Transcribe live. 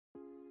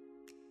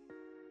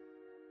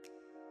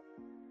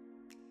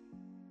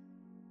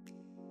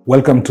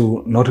Welcome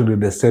to Not in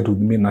Real Estate with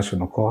me,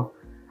 National Core.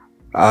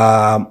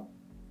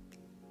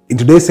 In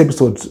today's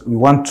episode, we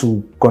want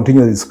to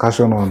continue the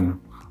discussion on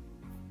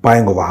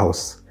buying of a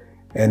house.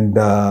 And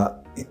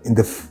in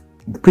the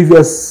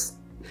previous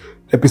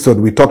episode,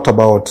 we talked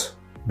about,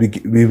 we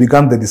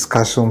began the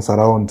discussions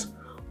around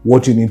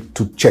what you need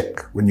to check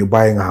when you're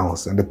buying a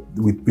house. And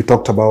we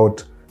talked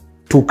about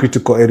two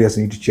critical areas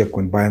you need to check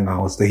when buying a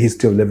house: the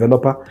history of the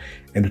developer,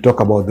 and we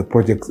talk about the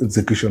project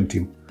execution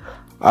team.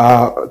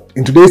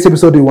 In today's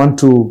episode, we want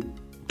to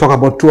talk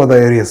about two other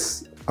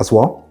areas as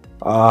well,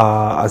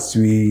 as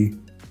we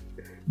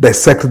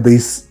dissect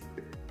this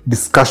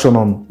discussion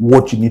on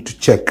what you need to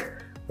check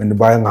when you're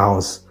buying a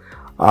house.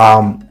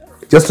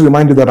 Just to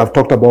remind you that I've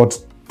talked about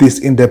this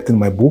in depth in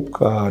my book,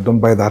 Don't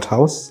Buy That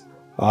House.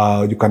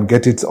 You can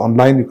get it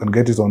online, you can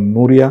get it on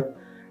Nuria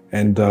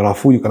and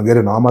Rafu, you can get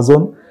it on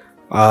Amazon.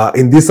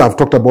 In this, I've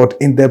talked about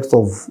in depth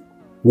of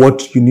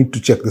what you need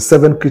to check, the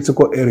 7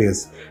 critical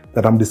areas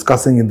that I'm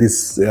discussing in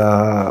these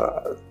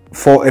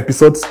 4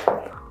 episodes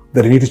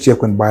that you need to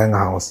check when buying a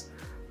house.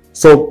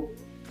 So,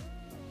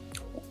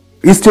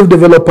 history of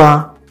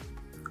developer,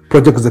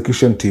 project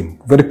execution team,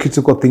 very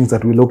critical things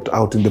that we looked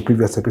out in the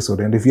previous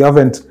episode. And if you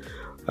haven't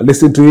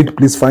listened to it,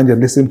 please find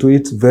and listen to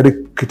it.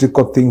 Very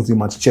critical things you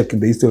must check in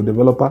the history of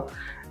developer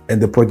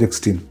and the projects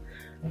team.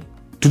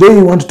 Today,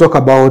 we want to talk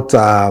about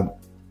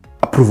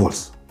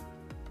approvals,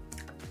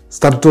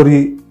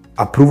 statutory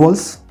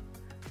approvals,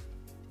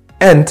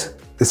 and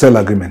the sale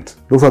agreement.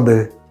 Those are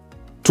the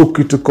 2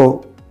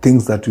 critical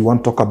things that we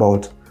want to talk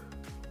about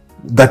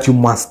that you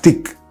must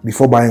tick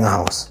before buying a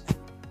house.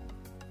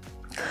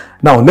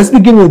 Now, let's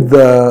begin with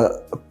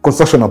the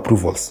construction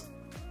approvals.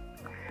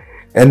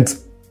 And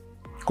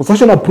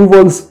construction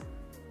approvals,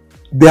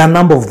 there are a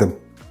number of them.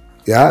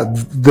 Yeah,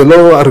 the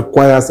law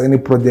requires any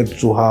project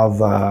to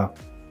have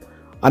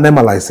an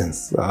EMA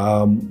license,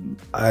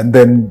 and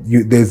then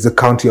there's the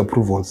county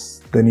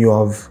approvals. Then you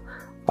have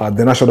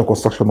the National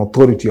Construction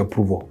Authority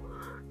approval.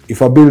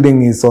 If a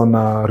building is on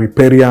a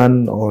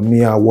riparian or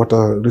near a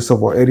water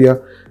reservoir area,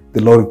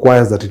 the law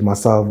requires that it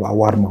must have a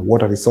WARMA,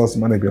 Water Resource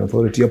Management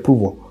Authority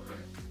approval.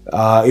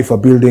 If a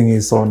building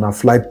is on a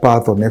flight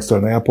path or next to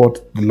an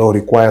airport, the law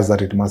requires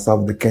that it must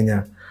have the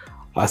Kenya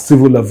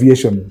Civil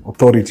Aviation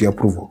Authority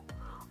approval.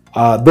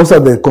 Those are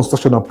the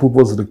construction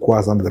approvals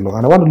required under the law.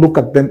 And I want to look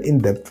at them in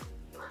depth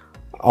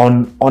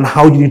on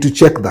how you need to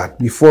check that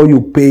before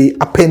you pay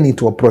a penny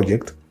to a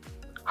project,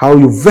 how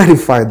you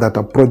verify that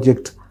a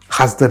project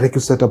has the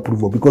requisite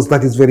approval, because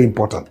that is very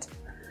important.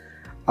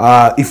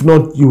 If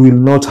not, you will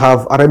not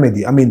have a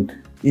remedy. I mean,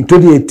 in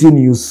 2018,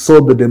 you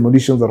saw the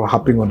demolitions that were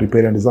happening on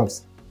riparian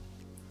reserves.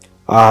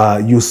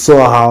 You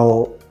saw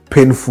how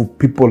painful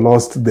people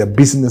lost their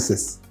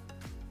businesses.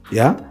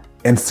 Yeah?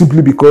 And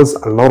simply because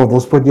a lot of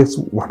those projects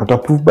were not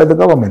approved by the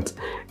government.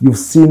 You've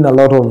seen a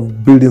lot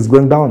of buildings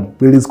going down,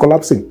 buildings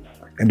collapsing,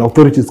 and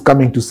authorities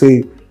coming to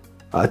say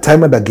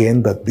time and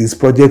again that these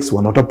projects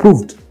were not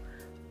approved.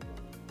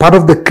 Part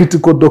of the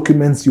critical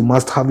documents you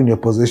must have in your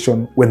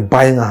possession when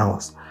buying a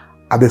house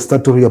are the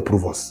statutory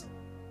approvals.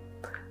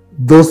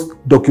 Those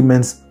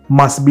documents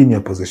must be in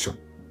your possession.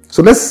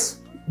 So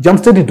let's jump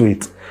straight into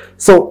it.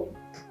 So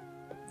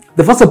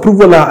the first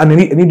approval I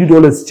need to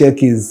always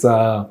check is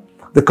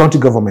the county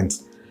government.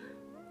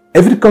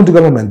 Every county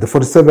government, the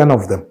 47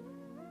 of them,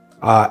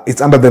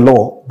 it's under the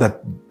law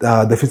that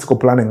the Physical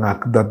Planning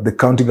Act, that the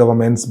county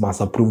governments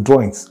must approve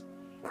drawings.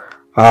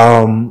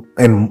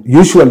 And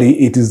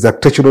usually it is the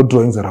architectural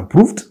drawings that are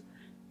approved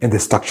and the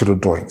structural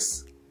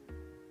drawings.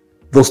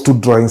 Those 2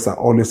 drawings are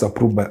always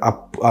approved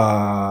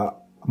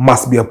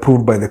must be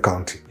approved by the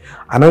county.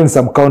 I know in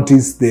some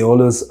counties they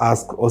always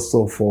ask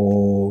also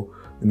for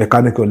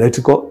mechanical,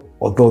 electrical,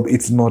 although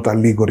it's not a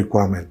legal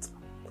requirement.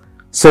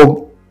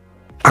 So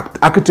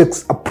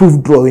architects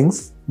approve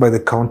drawings by the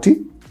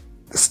county,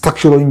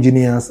 structural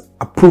engineers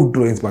approve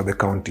drawings by the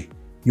county.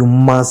 You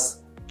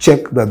must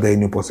check that they're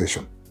in your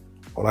possession.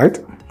 All right.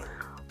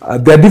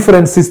 There are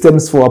different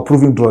systems for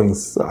approving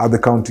drawings at the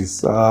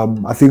counties.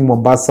 I think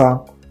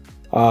Mombasa,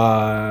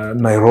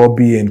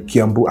 Nairobi, and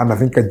Kiambu, and I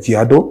think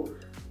Kajiado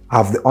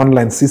have the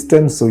online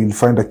system. So you'll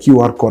find a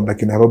QR code,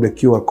 like in Nairobi, a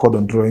QR code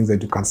on drawings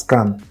that you can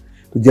scan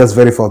to just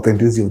verify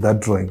authenticity of that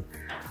drawing.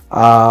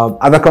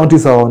 Other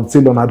counties are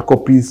still on hard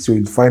copies, so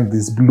you'll find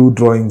these blue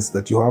drawings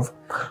that you have.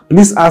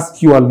 Please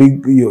ask your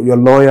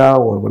lawyer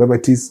or whatever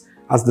it is,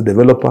 ask the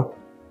developer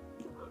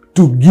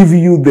to give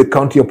you the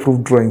county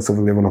approved drawings of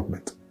the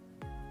development.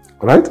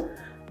 All right.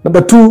 Number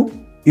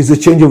 2 is the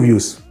change of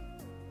use.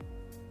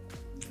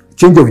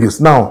 Change of use.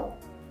 Now,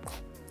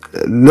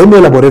 let me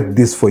elaborate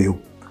this for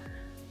you.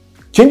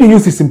 Change of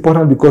use is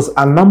important because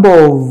a number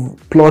of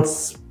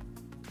plots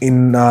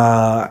in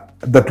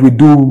that we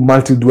do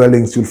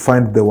multi-dwellings, you'll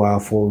find they were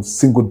for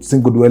single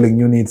dwelling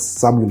units.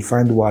 Some you'll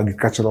find were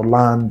agricultural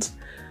land.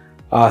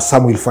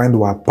 Some you'll find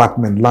were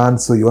apartment land.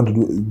 So you want to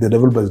do, the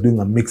developer is doing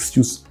a mixed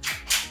use.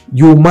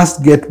 You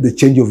must get the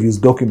change of use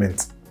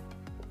document.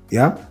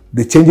 Yeah,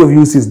 the change of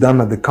use is done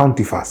at the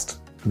county first,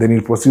 then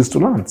it proceeds to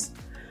lands.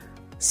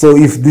 So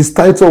if this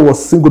title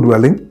was single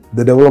dwelling,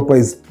 the developer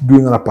is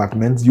doing an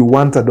apartment, you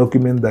want a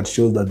document that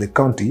shows that the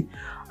county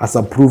has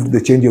approved the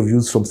change of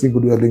use from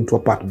single dwelling to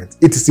apartment.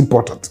 It is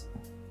important.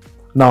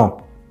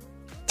 Now,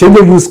 change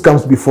of use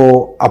comes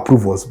before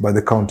approvals by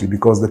the county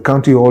because the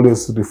county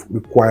always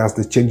requires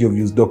the change of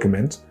use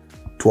document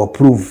to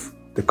approve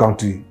the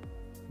county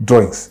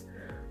drawings.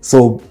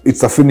 So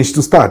it's a finish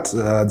to start.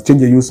 The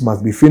change of use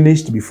must be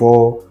finished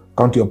before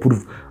county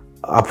approved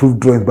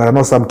drawings. But I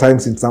know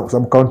sometimes in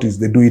some counties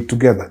they do it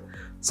together.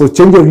 So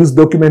change of use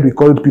document, we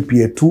call it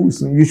PPA2.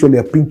 It's usually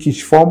a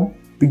pinkish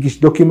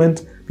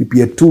document.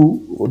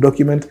 PPA2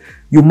 document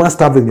you must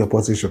have in your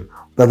possession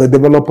that the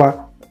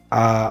developer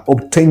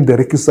obtained the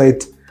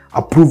requisite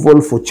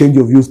approval for change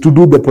of use to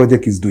do the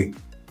project is doing.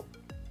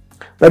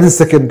 That is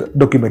the second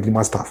document you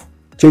must have,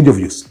 change of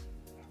use.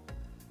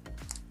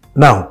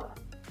 Now,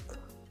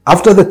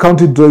 after the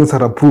county drawings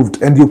are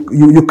approved, and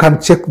you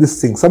can check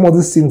these things. Some of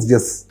these things,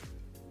 just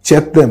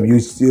check them. When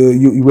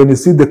you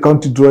see the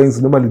county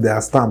drawings, normally they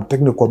are stamped,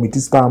 technical committee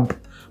stamp,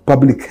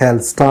 public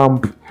health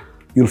stamp.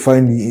 You'll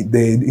find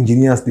the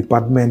engineers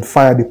department,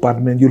 fire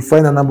department. You'll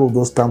find a number of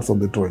those stamps on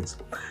the drawings.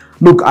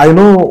 Look, I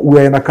know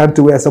we're in a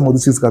country where some of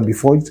these things can be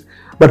forged,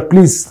 but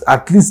please,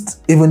 at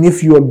least, even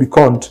if you will be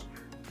caught,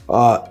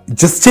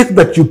 just check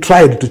that you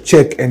tried to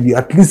check and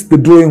at least the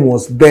drawing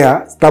was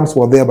there, stamps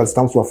were there, but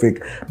stamps were fake.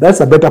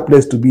 That's a better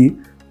place to be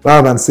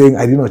rather than saying,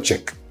 I did not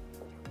check.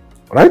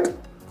 Right?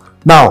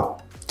 Now,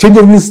 change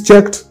of use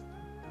checked,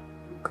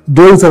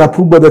 drawings are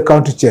approved by the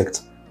county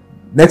checked.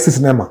 Next is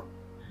NEMA.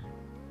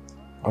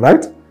 All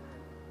right?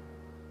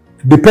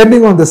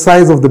 Depending on the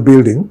size of the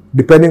building,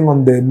 depending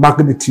on the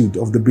magnitude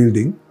of the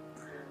building,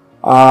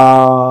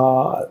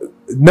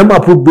 NEMA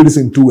approved buildings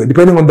in two ways,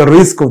 depending on the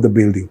risk of the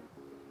building.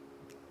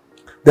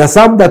 There are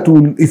some that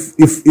will,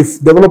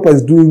 if developer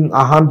is doing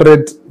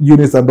 100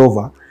 units and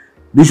over,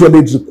 usually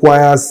it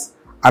requires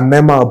a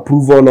NEMA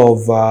approval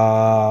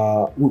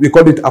of, we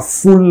call it a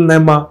full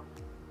NEMA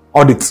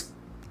audit,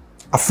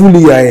 a full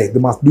EIA. They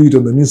must do it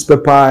on the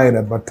newspaper and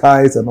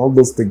advertise and all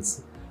those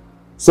things.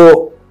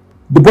 So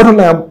the bottom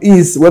line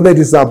is, whether it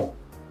is a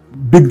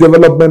big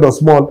development or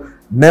small,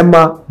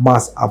 NEMA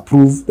must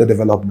approve the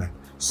development.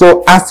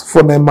 So ask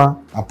for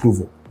NEMA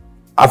approval.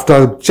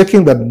 After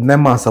checking that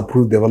NEMA has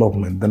approved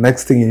development, the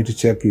next thing you need to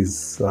check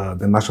is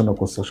the National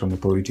Construction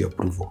Authority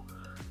approval.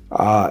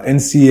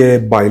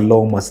 NCA by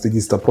law must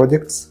register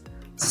projects.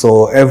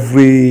 So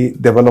every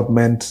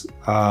development,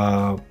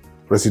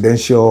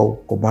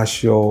 residential,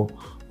 commercial,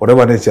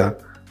 whatever nature,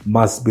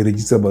 must be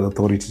registered by the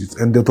authorities.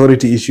 And the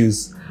authority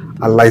issues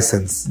a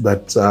license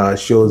that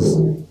shows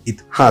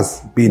it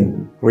has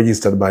been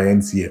registered by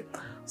NCA.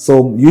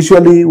 So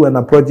usually when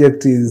a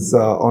project is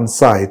on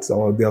site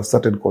or they have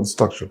started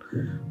construction,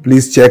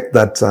 please check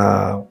that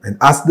and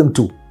ask them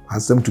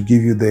to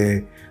give you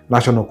the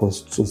National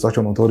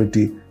Construction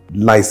Authority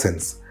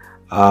license,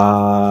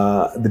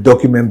 the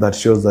document that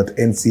shows that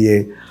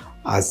NCA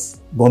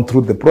has gone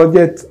through the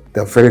project.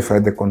 They have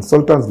verified the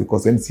consultants,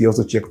 because NCA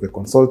also checks the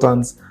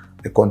consultants,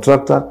 the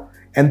contractor,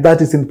 and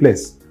that is in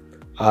place.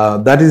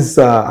 That is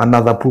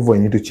another approval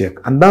you need to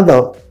check.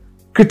 Another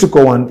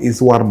critical one is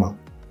WARMA.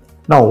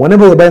 Now,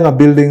 whenever you're buying a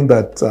building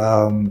that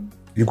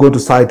you go to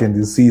site and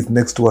you see it's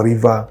next to a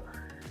river,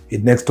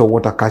 it's next to a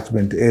water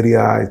catchment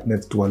area, it's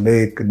next to a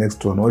lake, next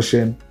to an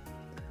ocean,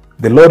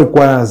 the law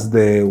requires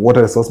the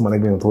Water Resource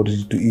Management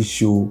Authority to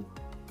issue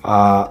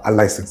a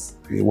license,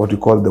 what we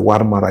call the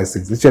WARMA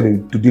license,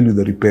 actually to deal with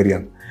the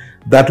riparian.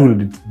 That will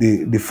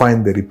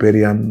define the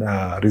riparian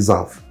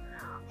reserve.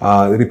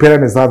 The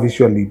riparian reserve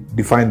usually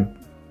defined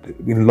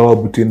in law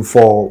between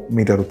 4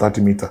 meter to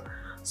 30 meter.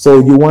 So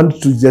you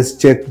want to just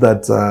check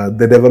that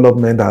the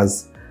development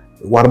has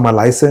WARMA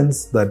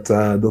license, that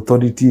the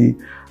authority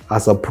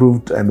has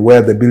approved, and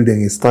where the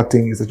building is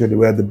starting is actually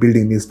where the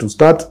building needs to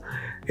start.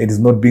 It is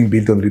not being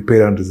built on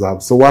riparian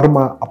reserve. So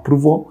WARMA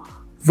approval,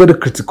 very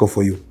critical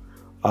for you.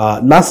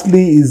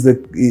 Lastly is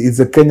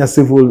the Kenya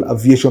Civil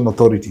Aviation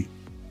Authority,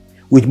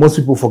 which most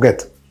people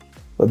forget,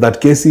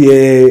 that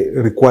KCAA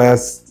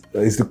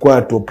is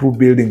required to approve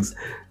buildings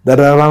that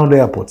are around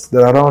airports,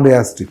 that are around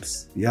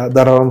airstrips,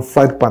 that are around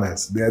flight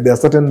panels. There are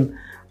certain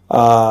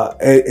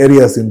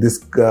areas in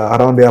this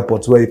around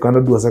airports where you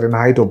cannot do a certain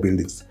height of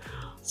buildings.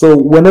 So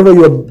whenever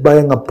you are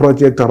buying a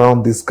project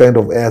around this kind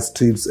of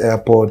airstrips,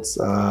 airports,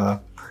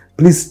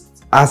 please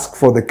ask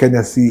for the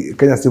Kenya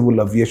Civil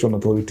Aviation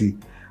Authority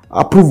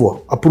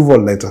approval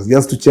letters,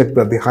 just to check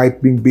that the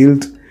height being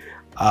built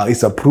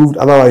is approved.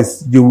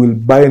 Otherwise, you will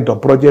buy into a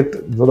project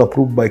not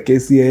approved by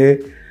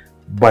KCAA.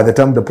 By the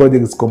time the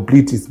project is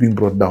complete, it's being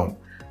brought down.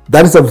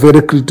 That is a very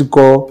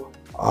critical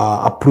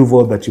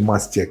approval that you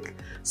must check.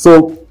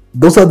 So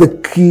those are the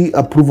key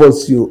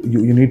approvals you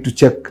need to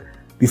check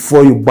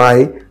before you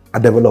buy a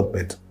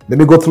development. Let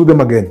me go through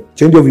them again.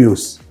 Change of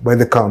use by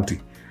the county.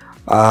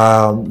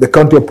 The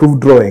county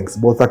approved drawings,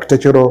 both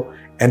architectural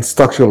and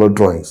structural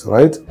drawings,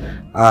 right?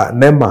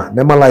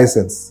 NEMA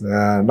license,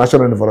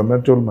 National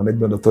Environmental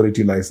Management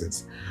Authority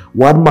license.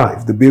 WARMA,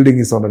 if the building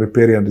is on a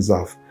riparian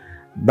reserve.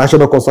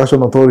 National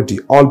Construction Authority,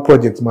 all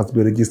projects must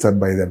be registered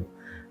by them.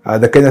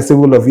 The Kenya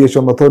Civil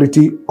Aviation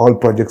Authority, all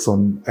projects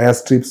on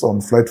airstrips, on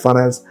flight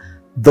funnels,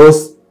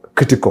 those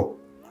critical.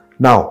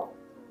 Now,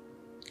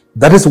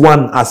 that is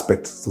one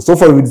aspect. So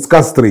far we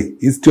discussed three: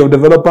 history of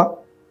developer,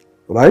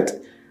 right?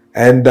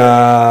 And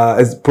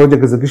as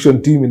project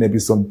execution team in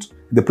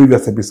the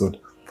previous episode.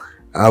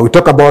 We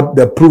talk about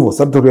the approval,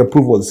 statutory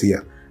approvals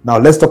here. Now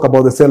let's talk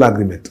about the sale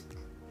agreement.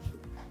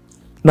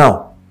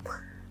 Now,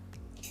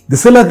 the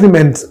sale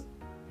agreement,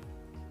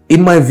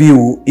 in my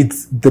view,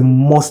 it's the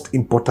most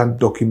important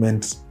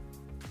document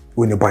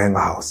when you're buying a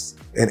house.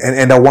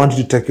 And I want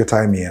you to take your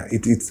time here.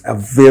 It's a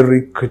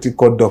very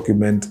critical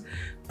document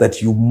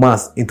that you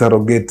must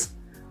interrogate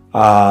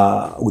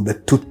with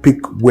the toothpick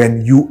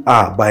when you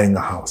are buying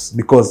a house.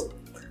 Because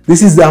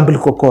this is the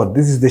umbilical cord.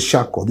 This is the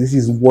shackle. This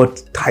is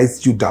what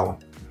ties you down.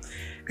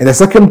 And the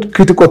second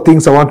critical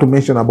things I want to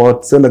mention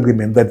about sale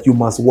agreement that you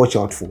must watch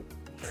out for.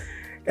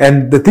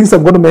 And the things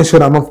I'm going to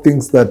mention are not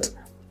things that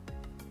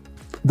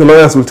the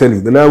lawyers will tell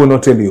you. The lawyer will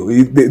not tell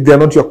you. They are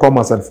not your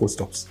commas and full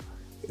stops.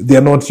 They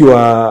are not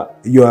your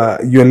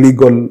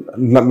legal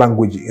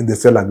language in the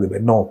sale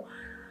agreement. No.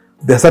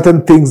 There are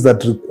certain things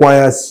that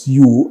requires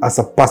you as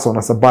a person,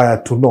 as a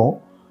buyer, to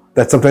know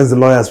that sometimes the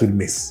lawyers will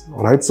miss.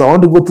 All right. So I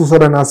want to go through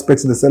certain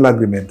aspects in the sale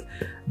agreement,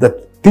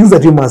 that things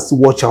that you must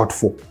watch out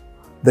for,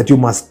 that you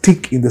must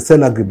tick in the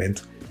sale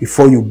agreement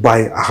before you buy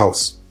a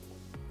house.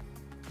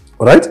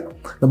 All right.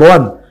 Number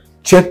one,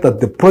 check that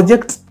the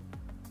project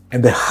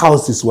and the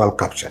house is well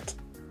captured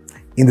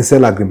in the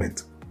sale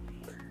agreement.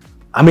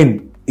 I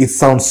mean, it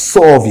sounds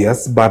so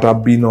obvious, but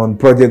I've been on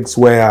projects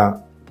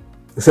where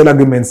the sale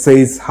agreement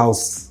says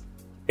house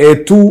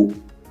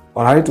A2,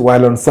 all right,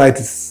 while on site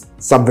is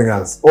something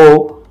else.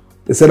 Or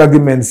the sale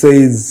agreement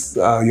says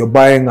you're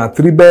buying a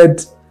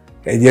 3-bed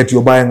and yet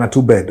you're buying a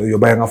 2-bed, or you're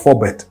buying a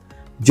 4-bed.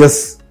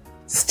 Just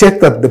check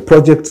that the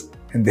project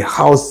and the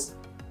house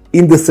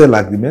in the sale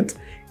agreement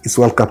is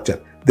well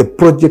captured. The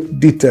project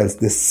details,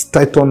 the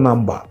title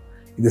number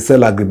in the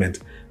sale agreement.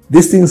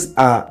 These things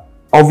are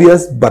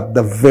obvious, but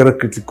they're very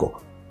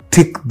critical.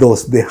 Tick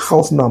those. The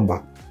house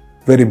number,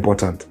 very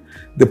important.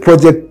 The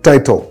project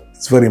title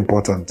is very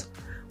important.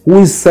 Who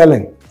is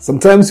selling?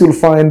 Sometimes you'll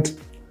find,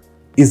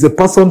 is the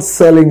person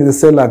selling the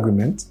sale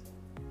agreement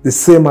the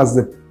same as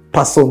the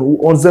person who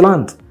owns the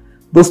land?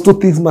 Those two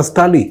things must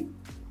tally.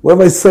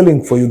 Whoever is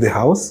selling for you the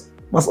house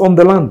must own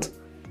the land.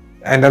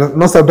 And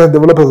not sometimes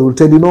developers will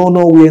tell you,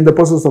 no, we're in the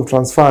process of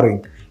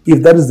transferring.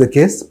 If that is the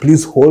case,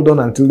 please hold on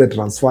until the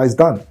transfer is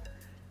done.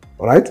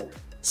 All right?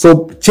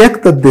 So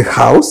check that the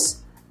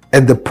house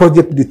and the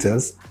project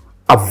details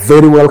are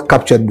very well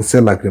captured in the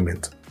sale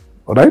agreement.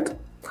 All right?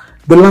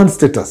 The land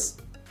status.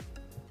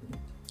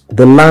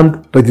 The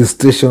land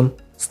registration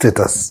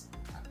status.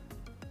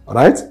 All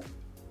right?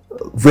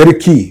 Very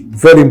key,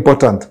 very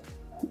important.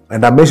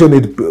 And I mentioned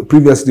it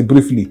previously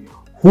briefly.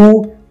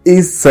 Who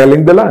is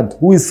selling the land?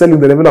 Who is selling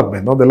the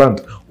development, not the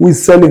land? Who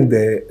is selling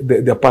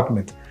the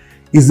apartment?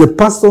 Is the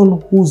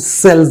person who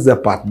sells the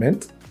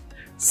apartment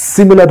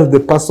similar to the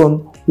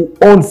person who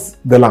owns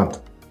the land?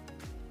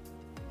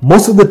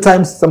 Most of the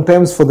times,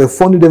 sometimes for the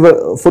phony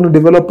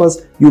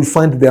developers, you'll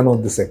find they are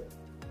not the same.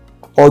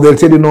 Or they'll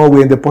tell you, no,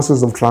 we're in the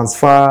process of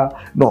transfer.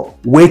 No,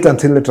 wait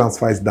until the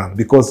transfer is done,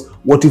 because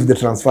what if the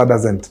transfer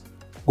doesn't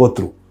go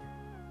through?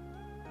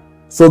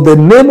 So the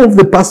name of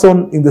the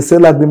person in the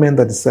sale agreement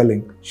that is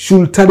selling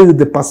should tell you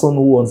the person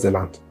who owns the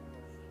land.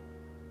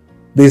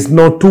 There is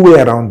no two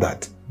way around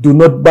that. Do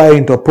not buy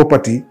into a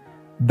property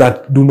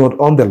that do not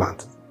own the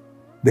land.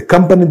 The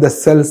company that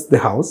sells the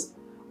house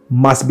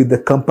must be the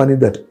company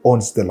that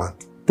owns the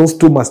land. Those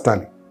two must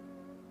tally.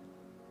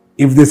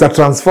 If there's a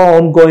transfer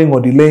ongoing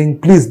or delaying,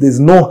 please, there's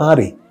no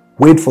hurry.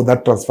 Wait for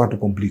that transfer to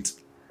complete.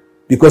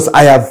 Because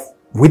I have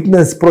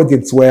witnessed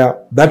projects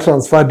where that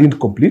transfer didn't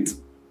complete.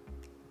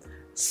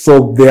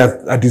 So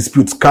there are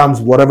disputes, comes,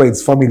 whatever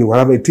it's family,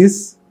 whatever it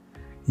is.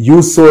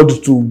 You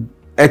sold to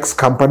X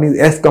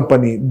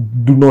company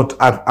do not,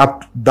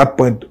 at that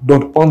point,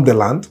 don't own the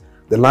land.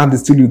 The land is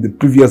still with the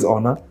previous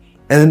owner.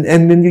 And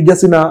then you're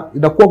just in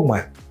a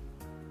quagmire.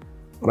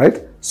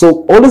 Right?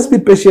 So always be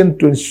patient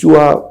to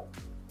ensure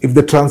if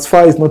the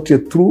transfer is not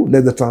yet through,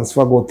 let the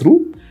transfer go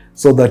through,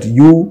 so that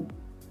you,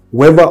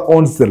 whoever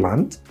owns the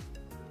land,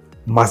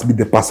 must be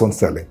the person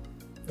selling.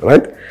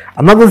 Right?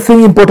 Another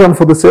thing important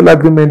for the sale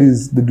agreement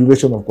is the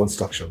duration of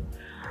construction.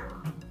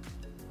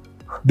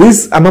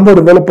 A number of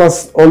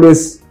developers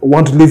always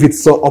want to leave it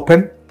so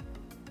open.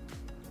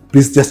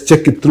 Please just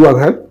check it through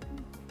ahead,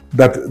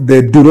 that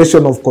the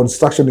duration of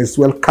construction is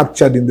well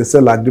captured in the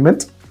sale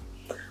agreement.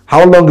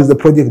 How long is the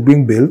project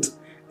being built?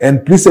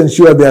 And please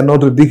ensure there are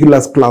not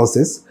ridiculous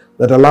clauses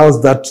that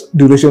allows that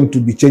duration to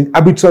be changed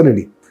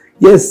arbitrarily.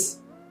 Yes,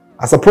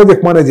 as a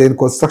project manager in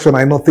construction,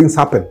 I know things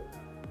happen.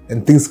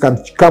 And things can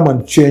come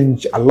and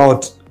change a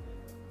lot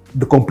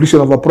the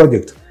completion of a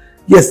project.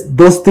 Yes,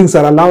 those things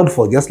are allowed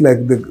for, just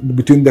like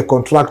between the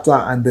contractor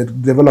and the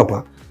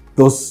developer.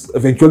 Those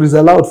eventualities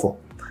are allowed for.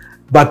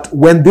 But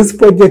when this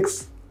project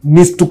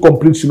needs to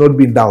complete, should not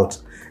be in doubt.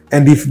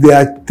 And if there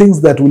are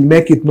things that will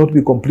make it not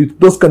be complete,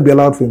 those can be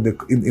allowed for in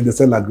the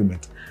sale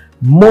agreement.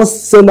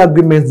 Most sale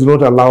agreements do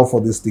not allow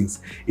for these things.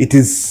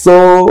 It's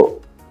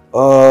so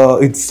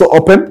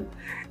open,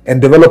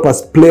 and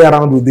developers play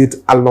around with it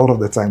a lot of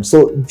the time.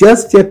 So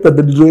just check that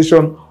the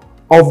duration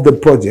of the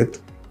project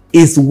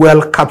is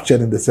well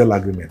captured in the sale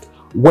agreement.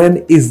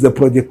 When is the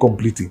project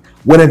completing?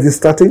 When is it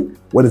starting?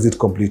 When is it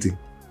completing?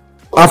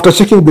 After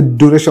checking the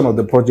duration of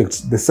the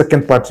project, the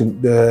second part,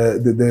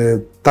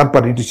 the third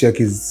part you need to check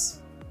is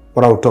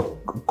what I would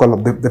call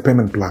the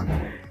payment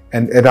plan.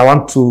 And I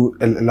want to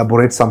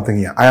elaborate something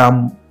here.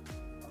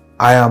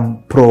 I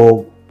am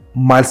pro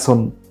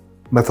milestone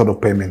method of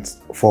payments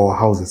for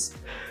houses.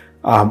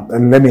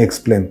 And let me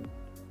explain.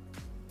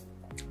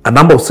 A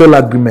number of sale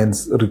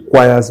agreements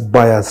requires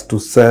buyers to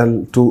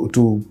sell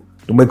to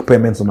make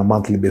payments on a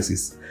monthly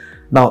basis.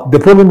 Now, the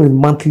problem with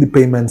monthly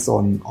payments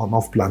on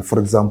off plan, for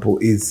example,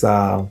 is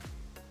not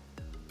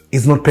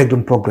pegged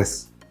on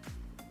progress.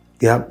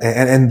 Yeah,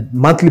 and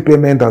monthly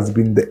payment has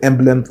been the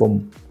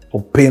emblem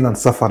of pain and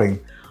suffering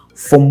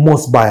for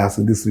most buyers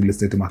in this real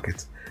estate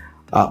market.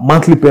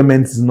 Monthly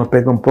payments is not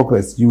pegged on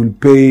progress. You will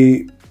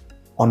pay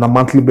on a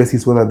monthly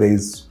basis whether there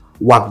is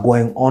work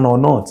going on or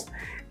not.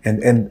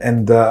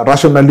 And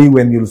rationally,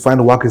 when you'll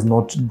find work is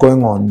not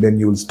going on, then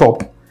you'll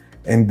stop.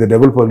 And the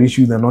developer will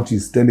issue the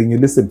notice telling you,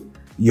 listen,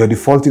 you're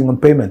defaulting on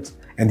payment,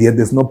 and yet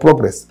there's no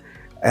progress.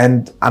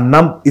 And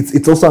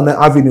it's also an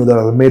avenue that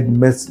has made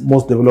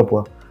most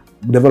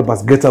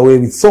developers get away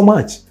with so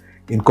much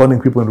in conning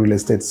people in real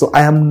estate. So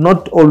I am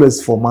not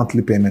always for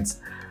monthly payments.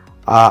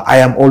 I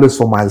am always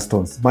for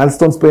milestones.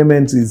 Milestones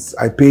payment is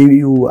I pay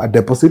you a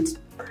deposit,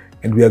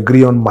 and we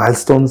agree on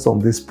milestones on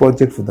this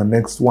project for the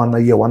next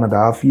 1 year,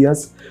 1.5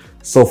 years.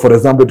 So for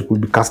example, it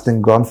could be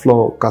casting ground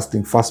floor,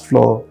 casting first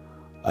floor.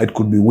 It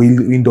could be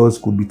windows,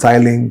 could be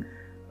tiling,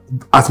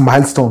 as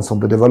milestones on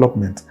the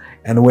development.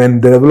 And when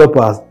the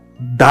developer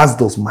does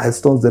those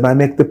milestones, then I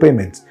make the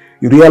payment.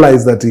 You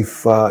realize that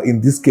if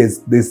in this case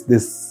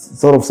there's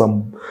sort of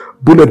some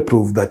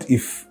bulletproof that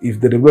if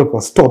the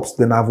developer stops,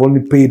 then I've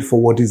only paid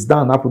for what is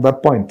done up to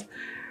that point.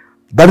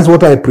 That is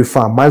what I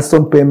prefer.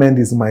 Milestone payment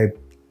is my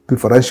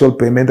preferential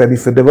payment, and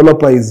if a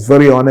developer is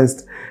very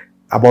honest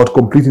about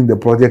completing the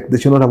project, they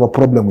should not have a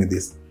problem with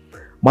this.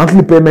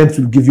 Monthly payments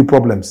will give you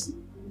problems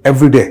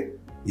every day,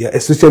 yeah,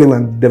 especially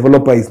when the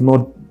developer is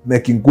not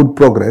making good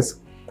progress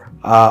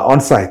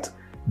on site.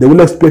 They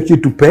will expect you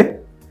to pay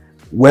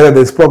whether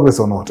there's progress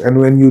or not. And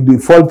when you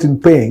default in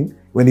paying,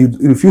 when you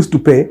refuse to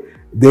pay,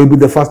 they will be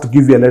the first to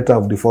give you a letter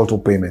of default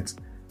of payment.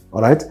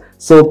 All right.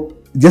 So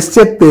just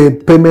check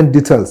the payment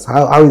details.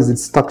 How is it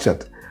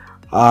structured?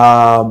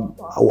 The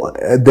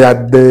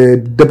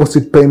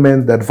deposit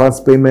payment, the advance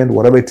payment,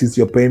 whatever it is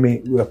we are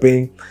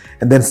paying,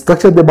 and then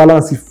structure the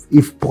balance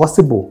if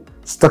possible.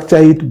 Structure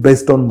it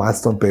based on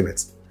milestone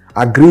payments.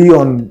 Agree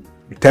on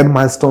 10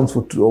 milestones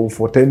for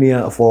 10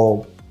 years,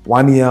 for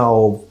 1 year,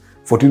 or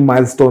 14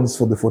 milestones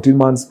for the 14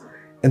 months,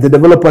 and the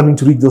developer needs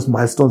to reach those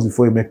milestones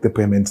before you make the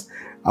payments.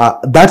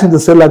 That in the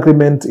sale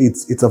agreement,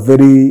 it's a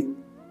very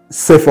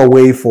safer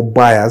way for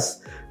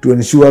buyers to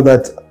ensure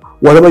that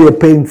whatever you're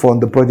paying for on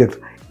the project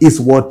is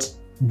what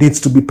needs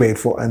to be paid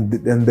for, and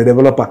the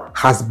developer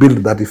has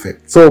built that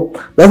effect. So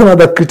that's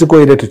another critical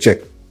area to check.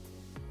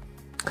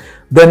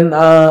 Then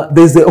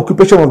there's the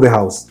occupation of the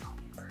house.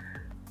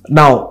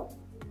 Now,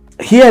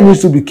 here I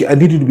need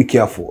you to be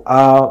careful.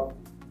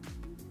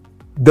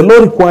 The law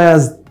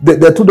requires,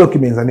 there are two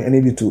documents I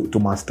need you to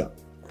master.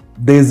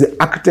 There is the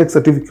architect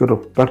certificate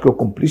of practical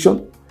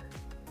completion,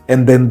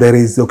 and then there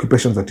is the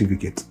occupation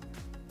certificate.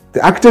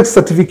 The architect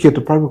certificate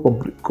of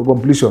practical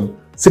completion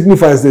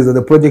signifies that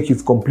the project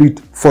is complete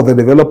for the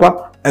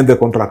developer and the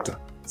contractor.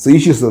 So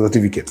issues the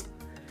certificate.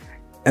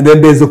 And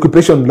then there's the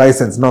occupation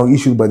license now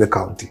issued by the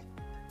county.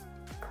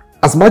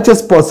 As much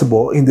as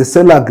possible in the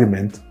sale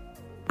agreement,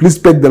 please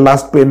peg the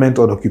last payment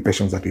on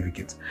occupation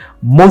certificate.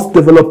 Most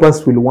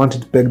developers will want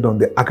it pegged on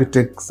the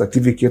architect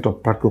certificate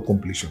of practical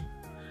completion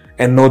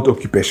and not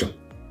occupation.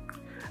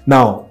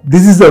 Now,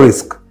 this is a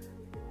risk.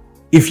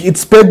 If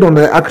it's pegged on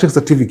the architect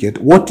certificate,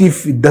 what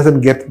if it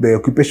doesn't get the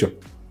occupation?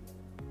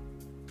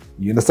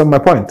 You understand my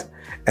point?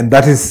 And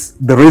that is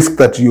the risk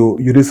that you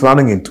risk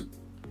running into.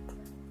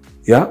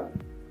 Yeah?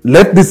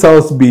 Let this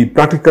house be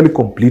practically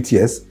complete,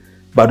 yes,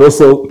 but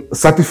also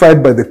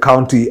certified by the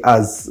county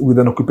as with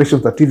an occupation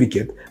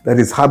certificate that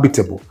is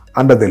habitable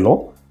under the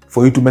law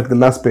for you to make the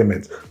last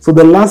payment. So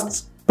the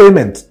last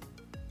payment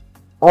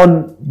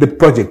on the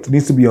project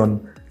needs to be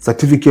on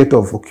certificate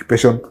of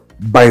occupation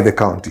by the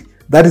county.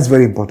 That is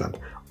very important.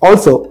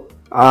 Also,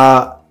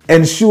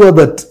 ensure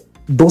that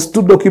those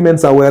two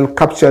documents are well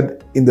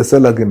captured in the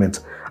sale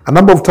agreement. A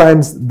number of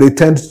times they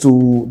tend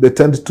to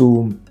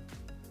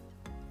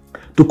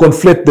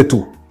conflate the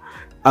two.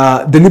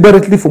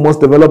 Deliberately for most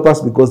developers,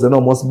 because they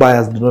know most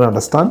buyers do not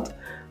understand,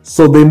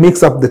 so they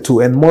mix up the two,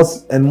 and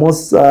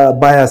most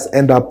buyers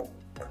end up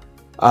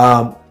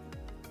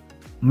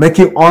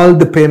making all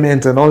the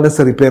payments and all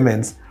necessary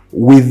payments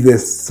with the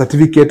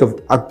certificate of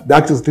the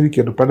actual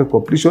certificate of practical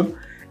completion,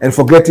 and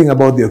forgetting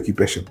about the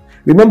occupation.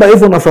 Remember,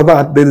 even after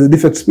that, there is a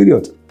defects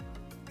period.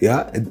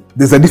 Yeah,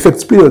 there's a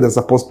defects period that's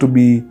supposed to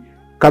be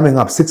coming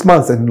up 6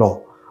 months and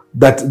law,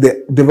 that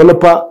the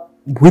developer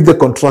with the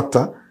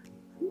contractor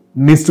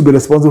needs to be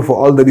responsible for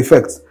all the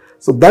defects.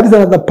 So that is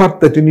another part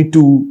that you need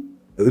to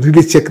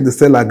really check in the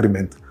sale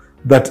agreement,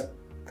 that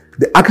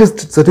the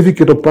architect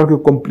certificate of practical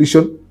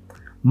completion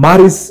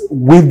marries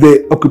with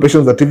the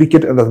occupation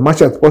certificate, and as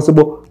much as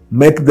possible,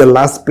 make the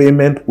last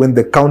payment when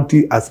the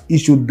county has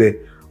issued the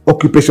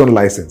occupation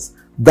license.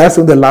 That's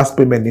when the last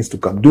payment needs to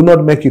come. Do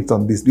not make it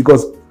on this,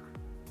 because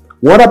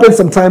what happens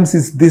sometimes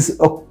is this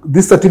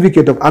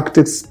certificate of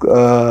architect's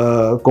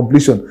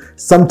completion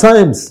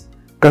sometimes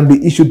can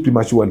be issued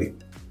prematurely.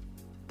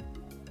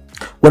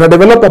 When a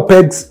developer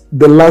pays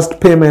the last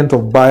payment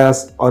of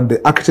buyers on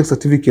the architect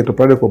certificate of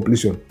practical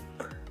completion,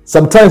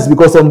 sometimes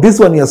because on this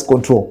one he has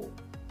control,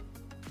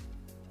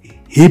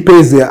 he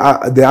pays the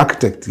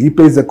architect, he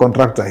pays the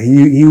contractor,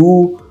 he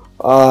who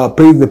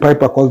pays the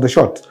piper calls the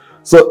shot.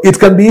 So it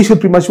can be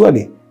issued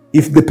prematurely.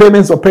 If the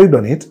payments are paid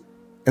on it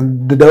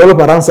and the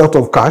developer runs out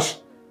of cash,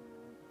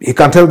 he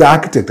can tell the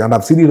architect, and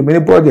I've seen it in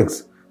many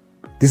projects,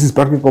 this is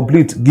practically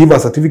complete, give a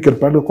certificate of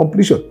practical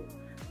completion.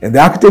 And the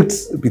architect,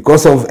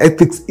 because of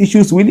ethics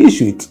issues, will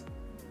issue it.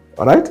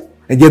 All right?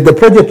 And yet the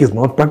project is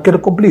not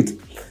practically complete.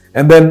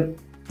 And then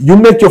you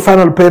make your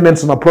final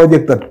payments on a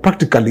project that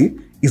practically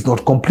is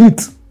not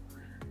complete.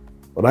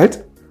 All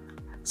right?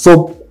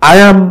 So I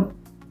am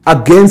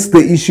against the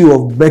issue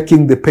of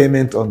making the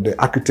payment on the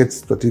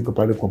architect's certificate of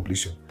practical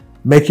completion.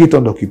 Make it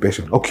on the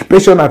occupation.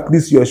 Occupation, at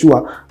least you are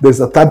sure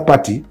there's a third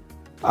party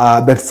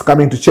that's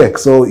coming to check.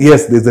 So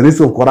yes, there's a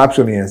risk of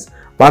corruption, yes.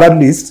 But at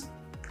least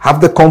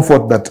have the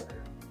comfort that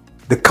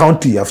the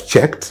county have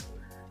checked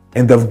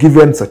and they've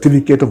given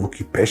certificate of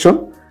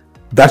occupation.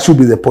 That should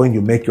be the point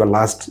you make your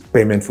last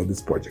payment for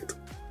this project.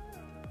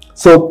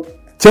 So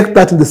check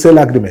that in the sale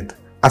agreement.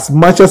 As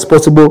much as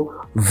possible,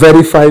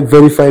 verify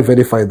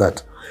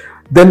that.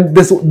 Then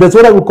there's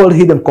what I would call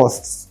hidden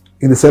costs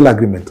in the sale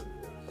agreement.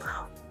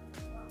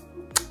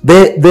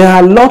 There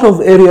are a lot of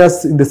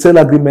areas in the sale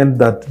agreement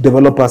that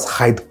developers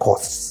hide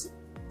costs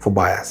for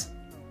buyers.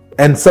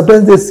 And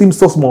sometimes they seem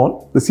so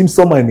small, they seem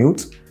so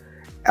minute,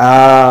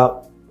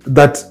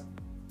 that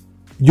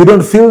you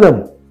don't feel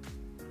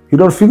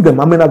them.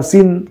 I mean, I've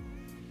seen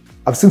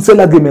sale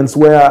agreements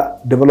where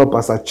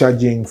developers are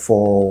charging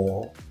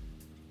for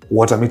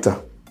water meter,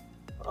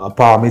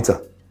 power meter.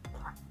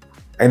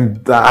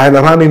 And I had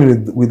run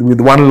in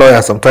with one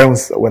lawyer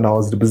sometimes when I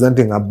was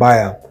representing a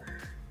buyer.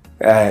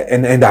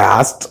 And I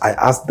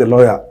asked the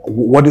lawyer,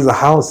 what is a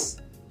house?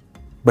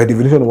 By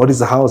definition, what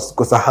is a house?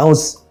 Because a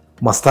house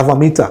must have a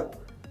meter.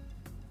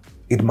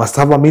 It must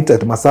have a meter,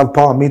 it must have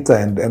power meter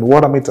and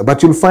water meter.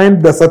 But you'll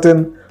find the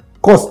certain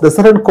costs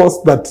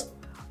that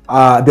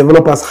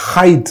developers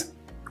hide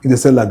in the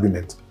sale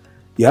agreement.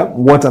 Yeah,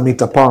 water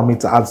meter, power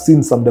meter. I've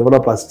seen some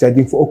developers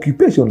charging for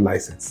occupation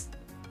license.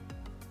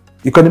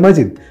 You can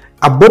imagine,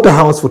 I bought a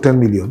house for 10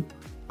 million.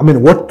 I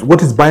mean,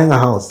 what is buying a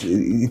house?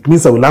 It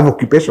means I will have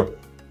occupation.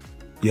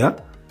 Yeah,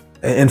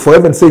 and for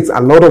heaven's sakes, a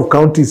lot of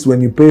counties,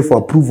 when you pay for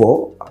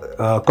approval,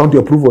 county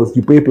approvals,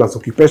 you pay plus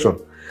occupation,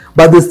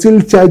 but they still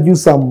charge you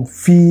some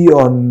fee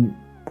on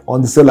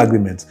the sale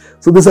agreements.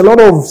 So there's a lot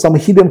of some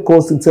hidden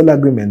costs in sale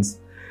agreements,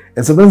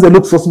 and sometimes they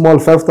look so small,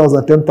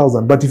 5,000,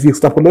 10,000, but if you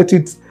extrapolate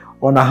it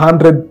on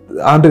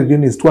 100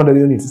 units, 200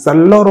 units, it's a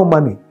lot of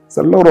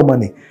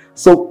money.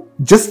 So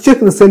just check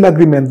the sale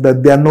agreement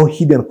that there are no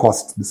hidden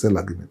costs in the sale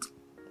agreement.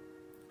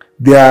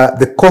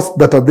 The costs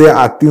that are there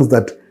are things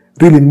that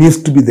really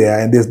needs to be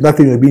there, and there's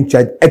nothing you're being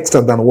charged extra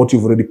than what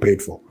you've already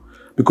paid for.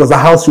 Because a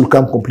house should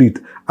come complete.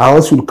 A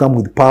house should come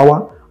with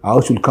power. A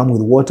house should come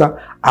with water.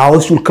 A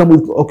house should come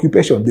with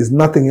occupation. There's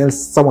nothing else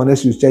someone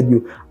else should charge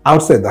you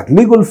outside that.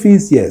 Legal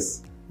fees,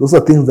 yes. Those are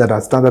things that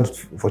are standard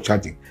for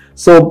charging.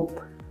 So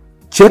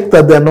check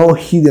that there are no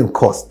hidden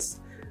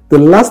costs. The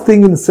last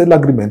thing in the sale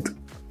agreement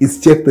is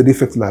check the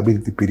defects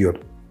liability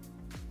period.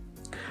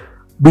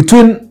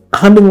 Between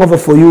handing over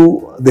for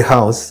you the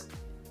house,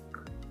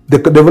 the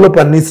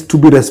developer needs to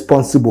be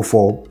responsible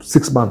for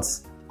 6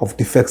 months of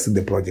defects in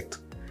the project.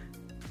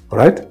 All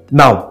right?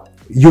 Now,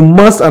 you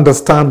must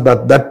understand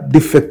that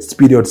defects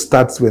period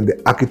starts when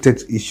the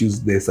architect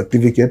issues the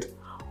certificate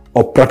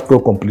of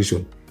practical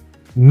completion,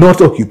 not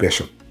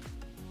occupation.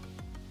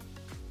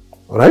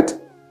 All right?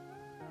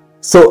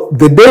 So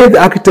the day the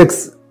architect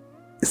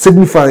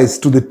signifies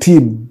to the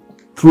team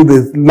through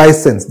the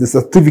license, the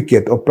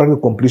certificate of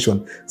practical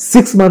completion,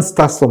 6 months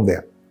starts from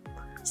there.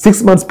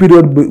 6 months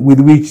period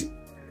with which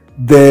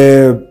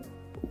the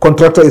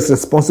contractor is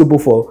responsible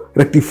for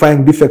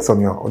rectifying defects on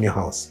your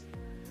house.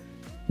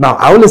 Now,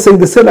 I always say in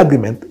the sale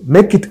agreement,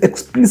 make it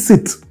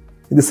explicit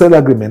in the sale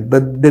agreement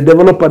that the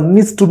developer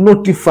needs to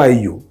notify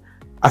you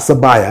as a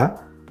buyer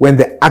when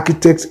the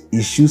architect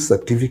issues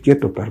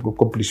certificate of practical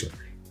completion.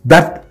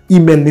 That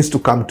email needs to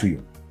come to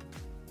you.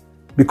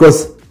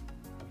 Because,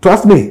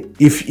 trust me,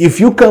 if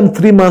you come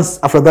 3 months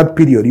after that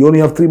period, you only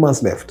have 3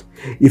 months left.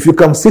 If you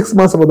come 6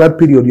 months after that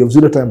period, you have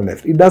zero time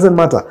left. It doesn't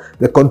matter.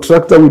 The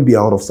contractor will be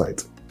out of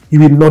sight. you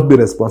will not be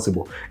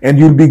responsible. And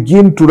you'll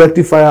begin to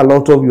rectify a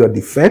lot of your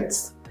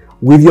defects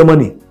with your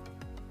money.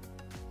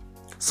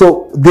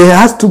 So there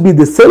has to be,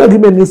 the sale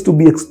agreement needs to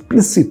be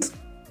explicit.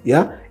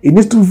 Yeah, it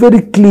needs to be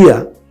very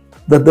clear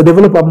that the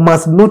developer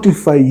must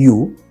notify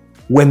you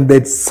when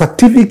the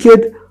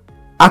certificate,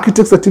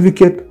 architect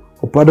certificate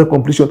or product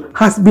completion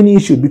has been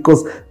issued,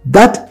 because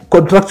that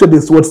contractual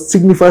is what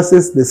signifies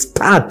the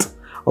start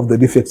of the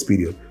defects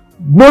period,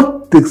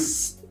 not the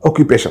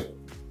occupation,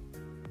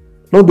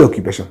 not the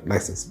occupation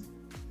license.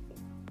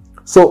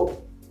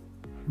 So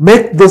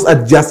make those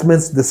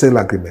adjustments to the sale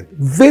agreement.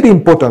 Very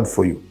important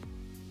for you.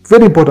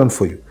 Very important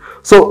for you.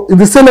 So in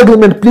the sale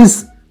agreement,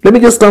 please, let me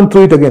just run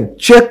through it again.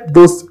 Check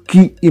those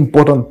key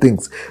important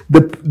things.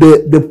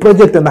 The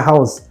project and the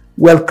house,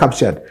 well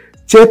captured.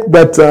 Check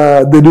that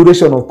the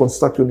duration of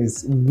construction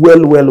is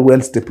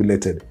well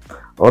stipulated.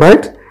 All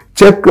right.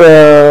 Check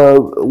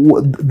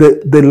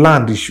the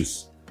land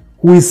issues.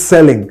 Who is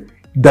selling?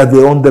 That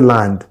they own the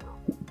land?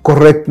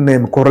 Correct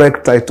name,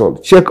 correct title.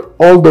 Check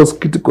all those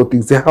critical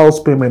things. The house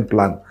payment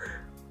plan.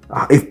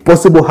 If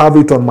possible, have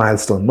it on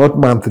milestone, not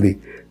monthly.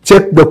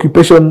 Check the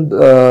occupation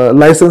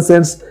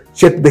licenses.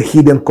 Check the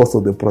hidden cost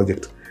of the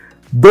project.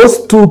 Those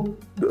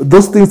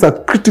things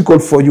are critical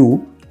for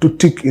you to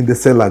tick in the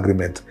sale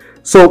agreement.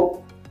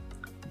 So,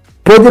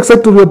 project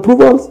statutory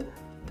approvals,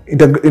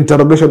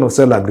 interrogation of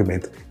sale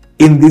agreement.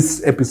 In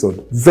this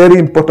episode, very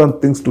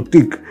important things to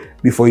tick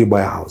before you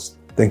buy a house.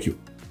 Thank you.